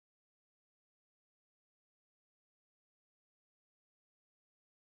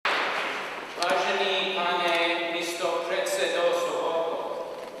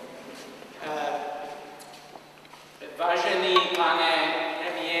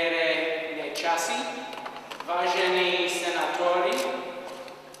počasí, vážení senátoři,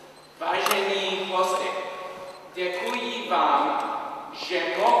 vážení hosté, děkuji vám, že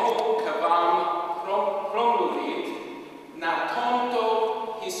mohu k vám promluvit na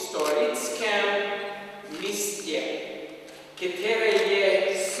tomto historickém místě, které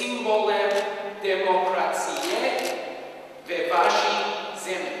je symbolem demokracie ve vaší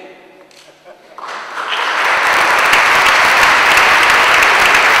zemi.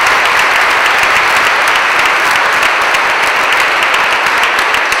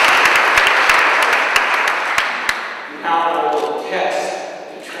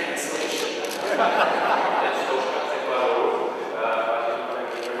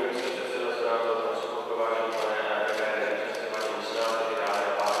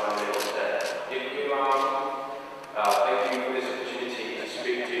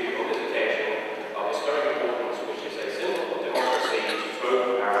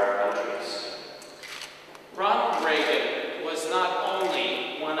 Ronald Reagan was not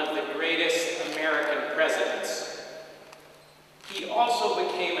only one of the greatest American presidents, he also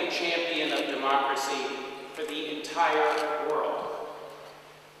became a champion of democracy for the entire world.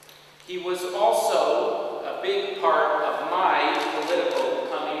 He was also a big part of my political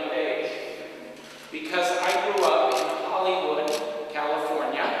coming of age, because I grew up in Hollywood,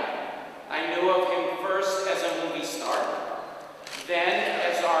 California. I knew of him first as a movie star, then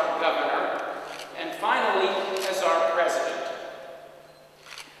as our governor, and finally as our president.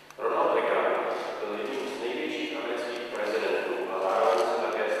 Ronald Reagan byl jedním z největších amerických prezidentů a zároveň se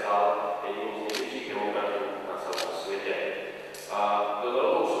také stal jedním z největších demokratů na celém světě. A byl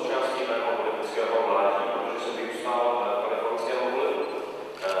velkou součástí mého politického mládí, protože jsem vyrůstal v kalifornském Hollywood.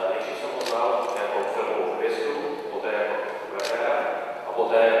 Nejdřív jsem ho znal jako filmovou hvězdu, poté jako guvernéra a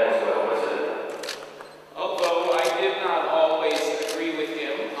poté jako svého prezidenta. Although I did not always agree with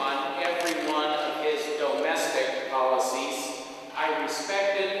him on every one of his domestic policies, I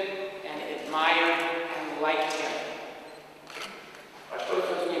respected and admired and liked him. Ačkoliv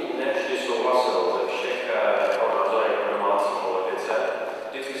jsem s ním ne vždy souhlasil ze všech jeho názorech o domácí politice,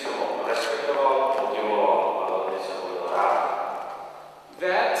 vždycky jsem ho respektoval, motivoval a velmi jsem ho byl rád.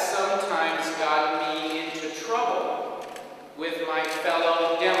 That sometimes got me into trouble with my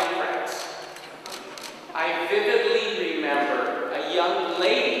fellow Democrats. I vividly remember a young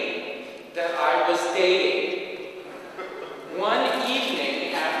lady that I was dating. One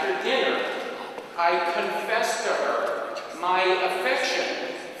evening after dinner, I confessed to her my affection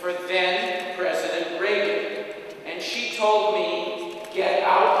for then President Reagan, and she told me, "Get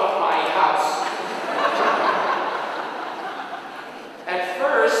out of my house." At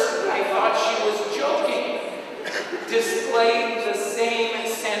first, I thought she was joking, displaying the same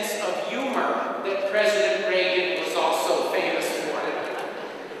sense of humor that President Reagan was also famous for.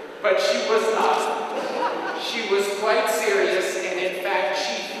 But she was not. She was quite serious, and in fact,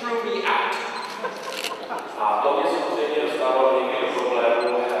 she threw me out. A to mě samozřejmě dostávalo někdy do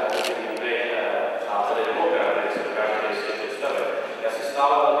problémů, přátelé demokraty, jak se dokážete jistě představit. Já si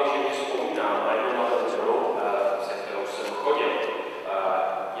stále velmi živě vzpomínám na jednu mataduru, se kterou jsem chodil.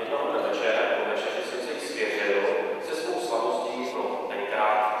 Jednoho dne večer, po večeři jsem se jí svěřil se svou slavností pro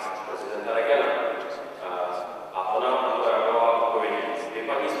tenkrát prezidenta Reagana. A ona na to reagovala odpovědí: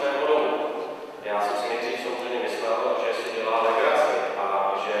 "Vypadni z mého domu." Já jsem si nejdřív samozřejmě myslel, že si dělá legraci a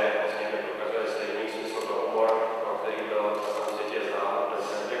že vlastně mi prokazuje stejný smysl pro humor, pro který byl na celém světě znám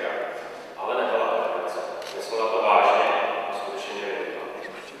prezident Reagan. Ale nebyla to legrace. Myslela to vážně a skutečně mě vypadla.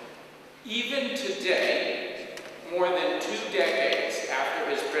 Even today, more than 2 decades after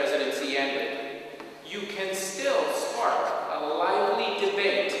his presidency ended, you can still spark a lively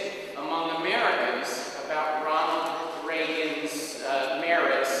debate among Americans about Ronald Reagan's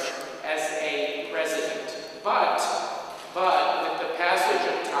merits as a president. But with the passage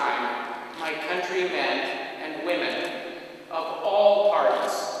of time, my countrymen and women of all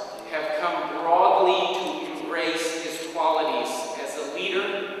parties have come broadly to embrace his qualities as a leader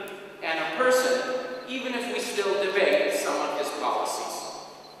and a person, even if we still debate some of his policies.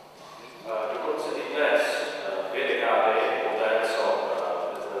 Dokonce i dnes, 2 dekády poté, co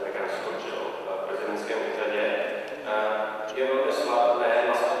prezident Reagan skončil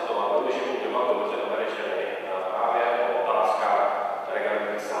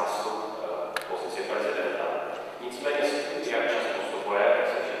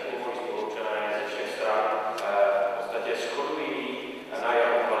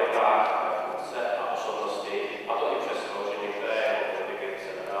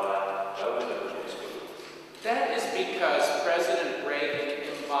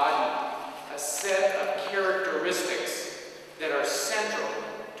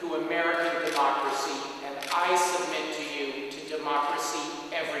to American democracy, and I submit to you to democracy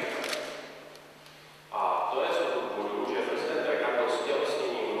everywhere. A to je z toho důvodu, že prezident Reagan byl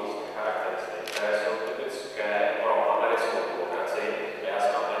stělesněním vlastních charakteristik, které jsou typické pro americkou demokracii, a já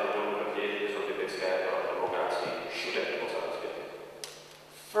jsem tady budu tvrdit, že jsou typické pro demokracii všude po celém světě.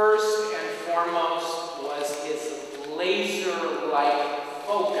 First and foremost was his laser-like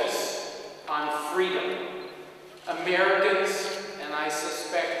focus on freedom. Americans, and I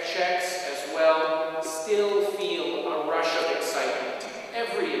suspect Czechs as well, still feel a rush of excitement.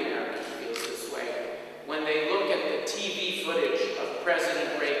 Every American feels this way when they look at the TV footage of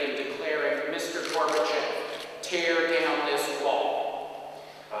President Reagan declaring, Mr. Gorbachev, tear down this wall.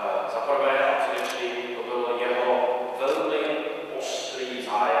 Za prvé a především to byl jeho velmi ostrý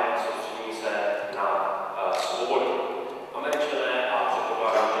zájem soustředění se na svobodu. Američané, a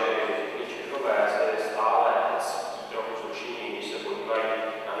předpokládám, že i všichni Čechové se stále cítí trochu zrušení, když se podívají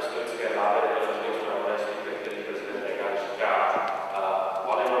na historické závěry veřejného zpravodajství, ve kterých prezident Reagan říká,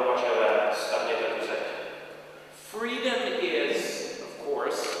 pane Gorbačeve, strhněte tu zeď. Freedom is, of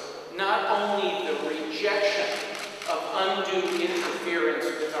course, not only the rejection of undue interference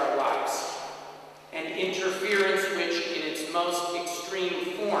with our lives, an interference which in its most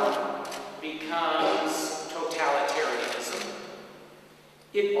extreme form becomes totalitarianism.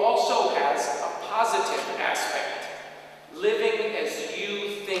 It also has a positive aspect, living as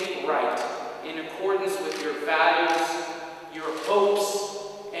you think right, in accordance with your values, your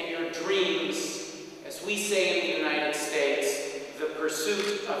hopes, and your dreams, as we say in the United States, the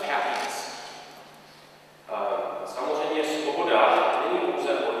pursuit of happiness. Samozřejmě svoboda není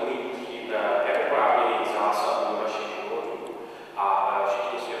pouze odmítnutím neoprávněných zásahů našich životů. A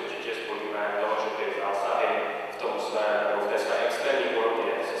všichni si určitě spojíme to, že ty zásahy v té své extrémní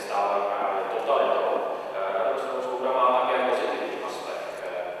podobě se stávají právě totalitou. Na druhou stranu svoboda má také pozitivní aspekt.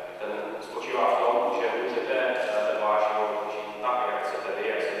 Ten spočívá v tom, že můžete váš život žít tak, jak chcete vy,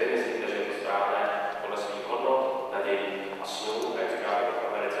 jak si vy myslíte, že je to správné, podle svých hodnot, nadějí a snů, jak říká v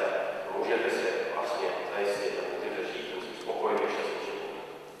Americe, můžete si vlastně zajistit a můžete žít spokojeně šťastný život.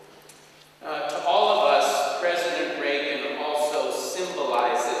 To all of us, President Reagan also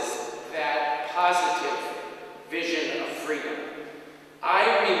symbolizes that positive vision of freedom. I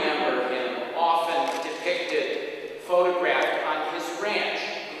remember him often depicted, photographed on his ranch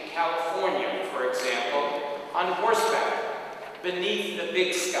in California, for example, on horseback, beneath the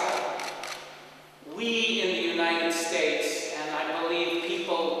big sky. We in the United States, and I believe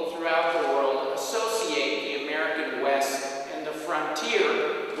people throughout the world, associate the American West and the frontier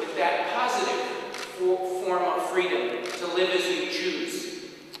with that positive form of freedom to live as you choose.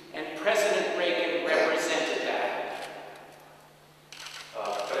 And President Reagan represented that.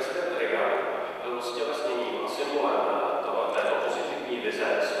 Prezident Reagan byl stělesněním a symbolem této pozitivní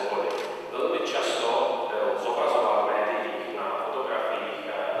vize svobody. Velmi často byl zobrazován v médiích, na fotografiích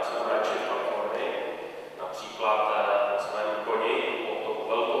na svém ranči v Kalifornii, například na svém koni pod tou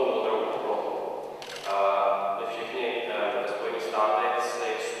velkou modrou oblohou. My všichni ve Spojených státech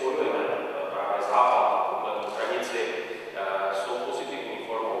si spojujeme právě západ, tuto hranici s tou pozitivní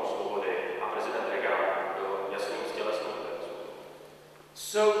formou svobody a prezident Reagan byl jasným stělesněním.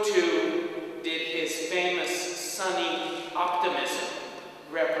 So too did his famous sunny optimism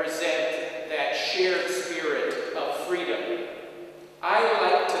represent that shared spirit of freedom. I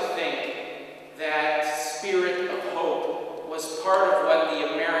like to think that spirit of hope was part of what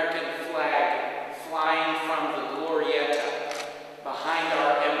the American flag flying from the Glorieta behind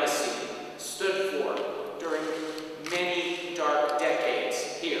our embassy stood for during many dark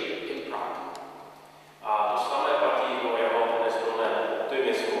decades here in Prague. A to samé platí o jeho neskromném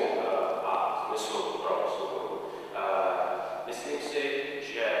optimismu a smyslu pro svobodu. Myslím si,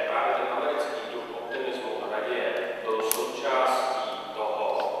 že právě ten americký duch optimismu a naděje byl součástí toho,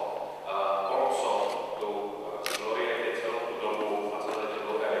 o co tu gloriety celou tu dobu a celé ty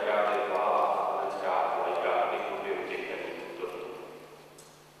dlouhé dekády vládla americká vlajka i v průběhu těch období.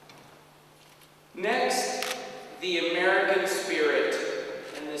 Next, the American spirit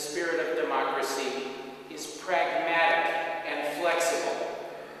and the spirit of democracy is pragmatic and flexible,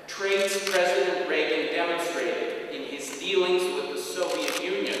 traits President Reagan demonstrated in his dealings with the Soviet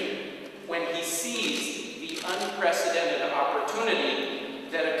Union when he seized the unprecedented opportunity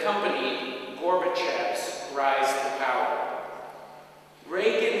that accompanied Gorbachev's rise to power.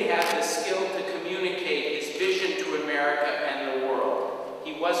 Reagan had the skill to communicate his vision to America and the world.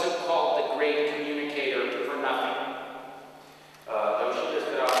 He wasn't called the great communicator for nothing. Další věc,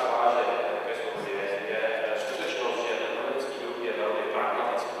 která pováže ke svobodě, je skutečnost, že ten americký duch je velmi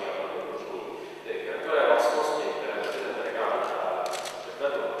pragmatický a velmi pružný. Některé vlastnosti, které prezident Reagan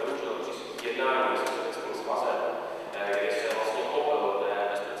předvedl,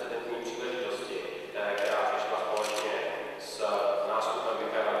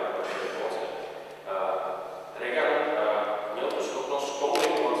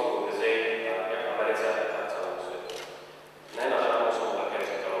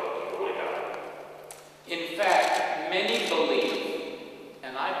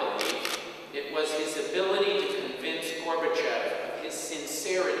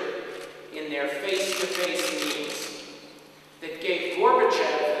 their face-to-face meetings that gave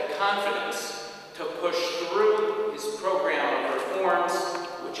Gorbachev the confidence to push through his program of reforms,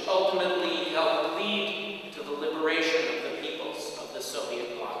 which ultimately helped lead to the liberation of the peoples of the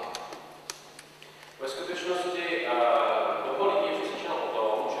Soviet bloc. Ve skutečnosti mnoho lidí je přesvědčeno o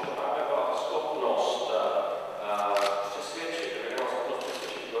tom, že to právě byla ta schopnost přesvědčit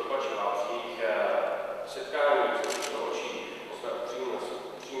Gorbačova při jejich setkání z očí o své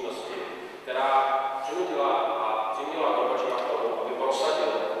upřímnosti, která přinutila a přiměla Gorbačova k tomu, aby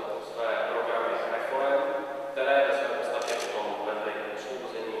prosadil své programy reform, které ve své podstatě potom vedly k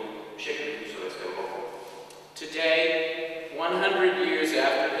osvobození všech lidí v sovětském bloku. Today, 100 years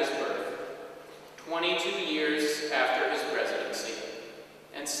after his birth, 22 years after his presidency,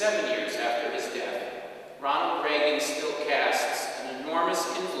 and 7 years after his death, Ronald Reagan still casts an enormous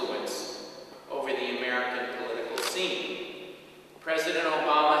influence over the American political scene. President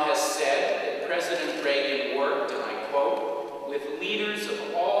Obama has said that President Reagan worked, and I quote, with leaders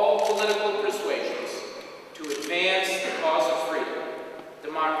of all political persuasions to advance the cause of freedom,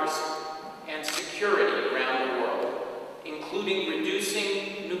 democracy, and security around the world, including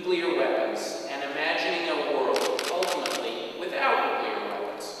reducing nuclear weapons and imagining a world ultimately without nuclear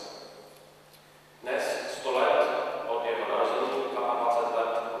weapons. Dnes 100 let od jeho narození, 22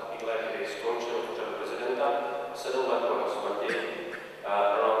 let od chvíle, kdy skončil úřad prezidenta, 7 let po jeho smrti,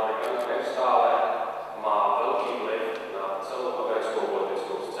 Ronald Reagan neustále má velký vliv na celou americkou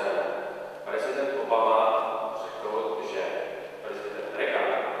politickou scénu. Prezident Obama řekl, že prezident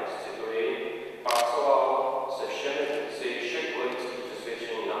Reagan, cituji, pracoval se všech politických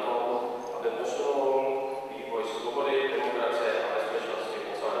přesvědčení na tom, aby posunul vývoj svobody, demokracie a bezpečnosti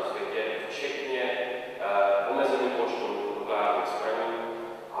po celém světě, včetně omezení počtu nukleárních zbraní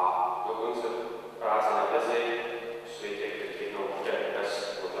a dokonce práce na vizi v světě, který jednou bude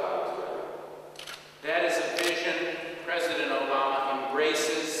bez nukleárních zbraní. That is a vision President Obama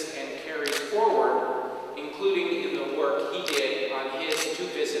embraces and carries forward, including in the work he did on his 2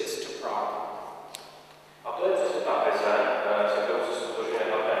 visits to Prague. A to je přesně ta vize, se kterou se stotožňuje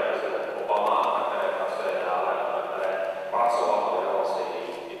také prezident Obama, na které pracuje dále, na které pracoval vlastně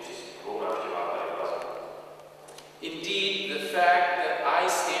i při svých návštěvách tady v Praze. Indeed, the fact that I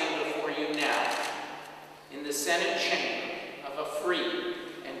stand before you now in the Senate chamber of a free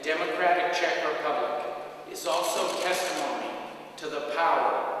and democratic Czech Republic is also testimony to the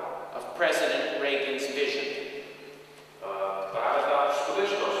power of President Reagan's vision. Právě ta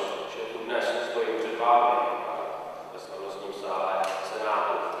skutečnost, že tu dnes stojím před vámi ve slavnostním sále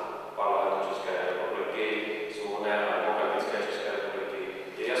Senátu Parlamentu České republiky, svobodné a demokratické České republiky,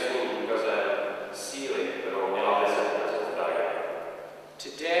 je jasným důkazem síly, kterou měla vize prezidenta Reagana.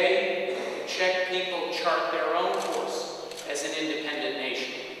 Today, the Czech people chart their own course as an independent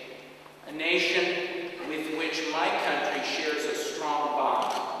nation, a nation with which my country shares a strong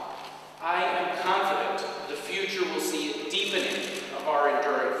bond. I am confident the future will see a deepening of our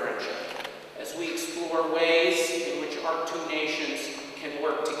enduring friendship as we explore ways in which our 2 nations can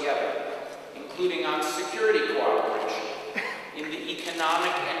work together, including on security cooperation, in the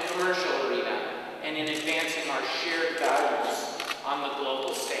economic and commercial arena, and in advancing our shared values on the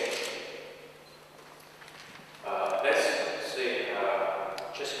global stage. Dnes si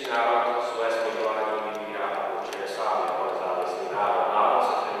český národ své směřování vybírá určitě sám jako nezávislý národ. Národ,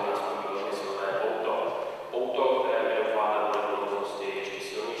 se kterým nás spojí velmi silné pouto, které my doufáme bude v budoucnosti ještě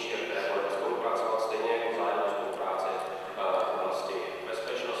silnější a které bude spolupracovat stejně jako vzájemnou spolupráci v oblasti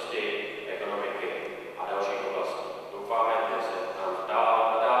bezpečnosti, ekonomiky a dalších oblastí. Doufáme, že se nám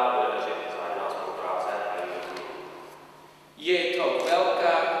dále bude dařit vzájemná spolupráce a její rozvíjení. Je to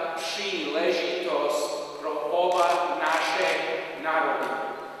velká příležitost pro oba naše národy.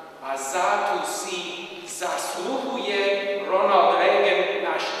 A za tu si zasluhuje Ronald Reagan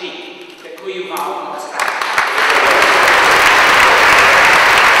náš dík. Děkuji vám.